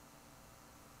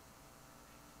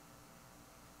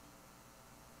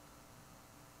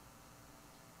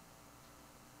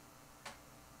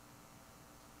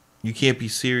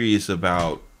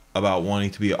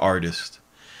wanting to be an artist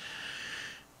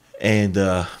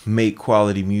and make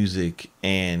quality music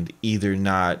and either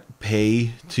not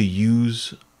pay to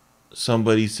use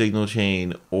somebody's signal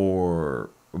chain or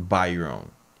buy your own.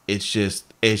 It's just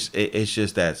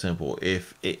that simple.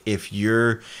 If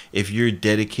your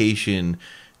dedication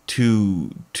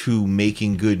to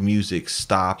making good music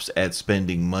stops at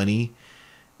spending money,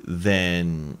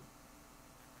 then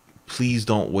please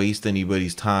don't waste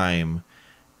anybody's time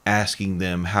asking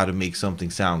them how to make something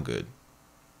sound good.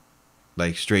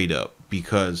 Like, straight up,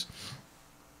 because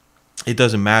it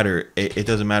doesn't matter. It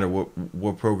doesn't matter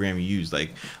what program you use.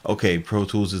 Like, okay, Pro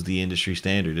Tools is the industry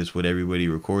standard. It's what everybody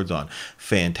records on.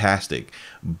 Fantastic.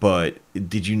 But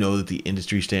did you know that the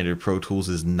industry standard Pro Tools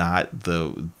is not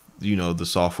the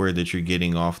software that you're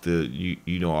getting off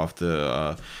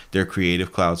the their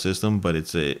Creative Cloud system, but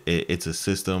it's a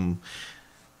system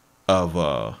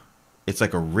of it's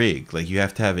like a rig. Like, you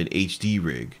have to have an HD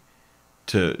rig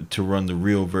to run the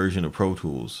real version of Pro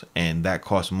Tools, and that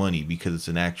costs money because it's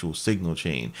an actual signal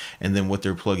chain. And then what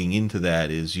they're plugging into that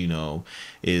is Avalons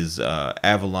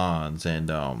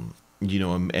and and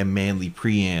Manley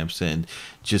preamps and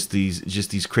just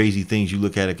these crazy things. You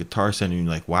look at a Guitar Center and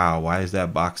you're like, wow, why is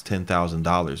that box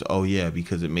 $10,000? Oh yeah,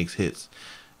 because it makes hits,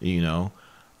 And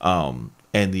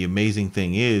the amazing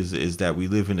thing is that we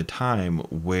live in a time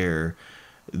where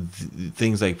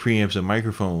things like preamps and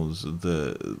microphones,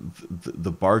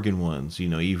 the bargain ones,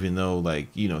 even though,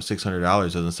 like, $600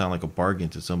 doesn't sound like a bargain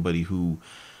to somebody who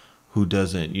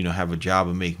doesn't have a job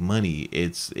and make money,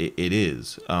 it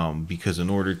is, because in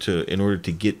order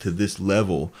to get to this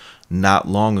level not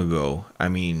long ago, I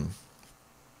mean,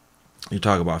 you're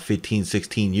talking about 15,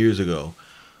 16 years ago,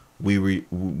 we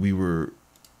were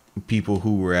people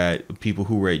who were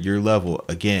at your level,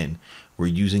 again, were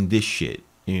using this shit.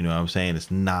 You know what I'm saying? It's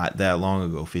not that long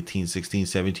ago, 15, 16,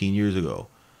 17 years ago.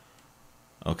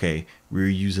 Okay, we were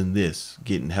using this,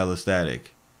 getting hella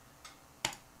static,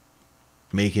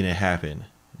 making it happen.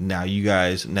 Now you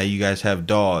guys have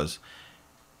DAWs,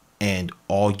 and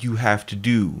all you have to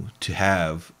do to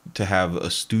have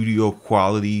a studio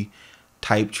quality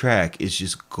type track is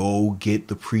just go get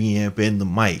the preamp and the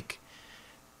mic.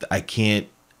 I can't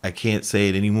say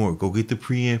it anymore. Go get the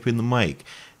preamp and the mic.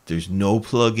 There's no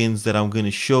plugins that I'm going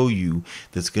to show you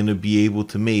that's going to be able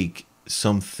to make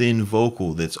some thin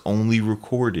vocal that's only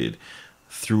recorded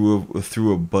through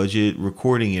a budget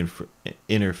recording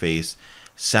interface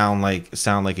sound like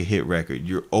a hit record.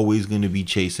 You're always going to be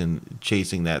chasing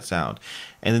that sound.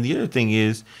 And then the other thing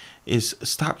is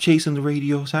stop chasing the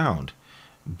radio sound,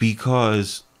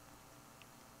 because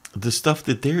the stuff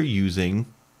that they're using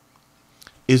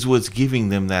is what's giving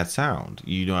them that sound.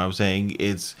 You know what I'm saying?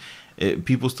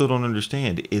 People still don't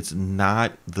understand. It's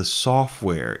not the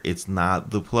software. It's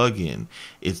not the plugin.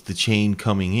 It's the chain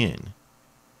coming in.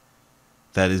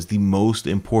 That is the most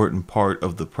important part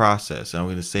of the process. I'm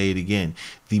going to say it again.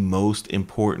 The most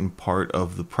important part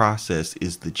of the process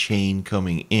is the chain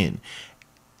coming in.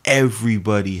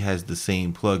 Everybody has the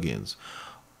same plugins.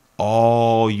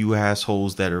 All you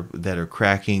assholes that are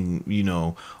cracking,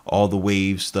 all the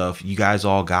wave stuff, you guys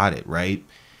all got it, right?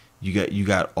 You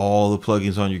got all the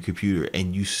plugins on your computer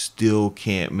and you still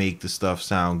can't make the stuff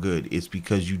sound good. It's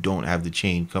because you don't have the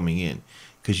chain coming in,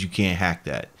 because you can't hack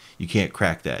that. You can't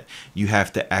crack that. You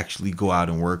have to actually go out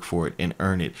and work for it and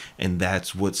earn it. And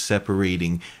that's what's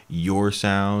separating your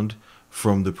sound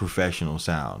from the professional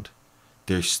sound.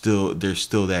 There's still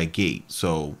that gate.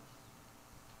 So,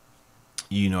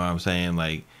 you know what I'm saying?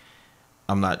 Like,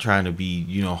 I'm not trying to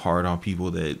be, hard on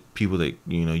people that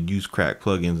use crack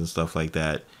plugins and stuff like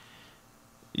that.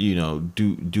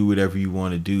 Do whatever you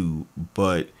want to do,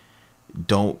 but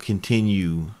don't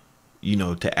continue,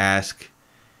 to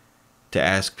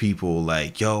ask people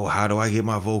like, yo, how do I get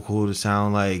my vocal to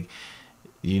sound like,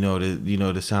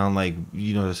 to sound like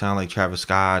Travis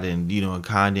Scott and, and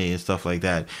Kanye and stuff like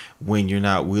that, when you're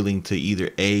not willing to either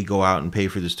A, go out and pay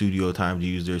for the studio time to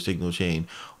use their signal chain,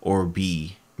 or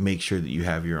B, make sure that you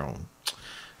have your own.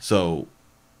 So,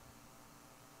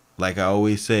 like I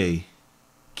always say,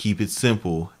 keep it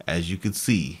simple. As you can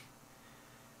see,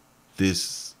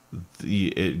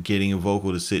 getting a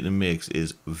vocal to sit in a mix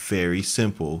is very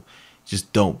simple.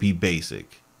 Just don't be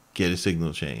basic. Get a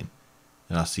signal chain.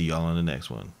 And I'll see y'all on the next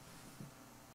one.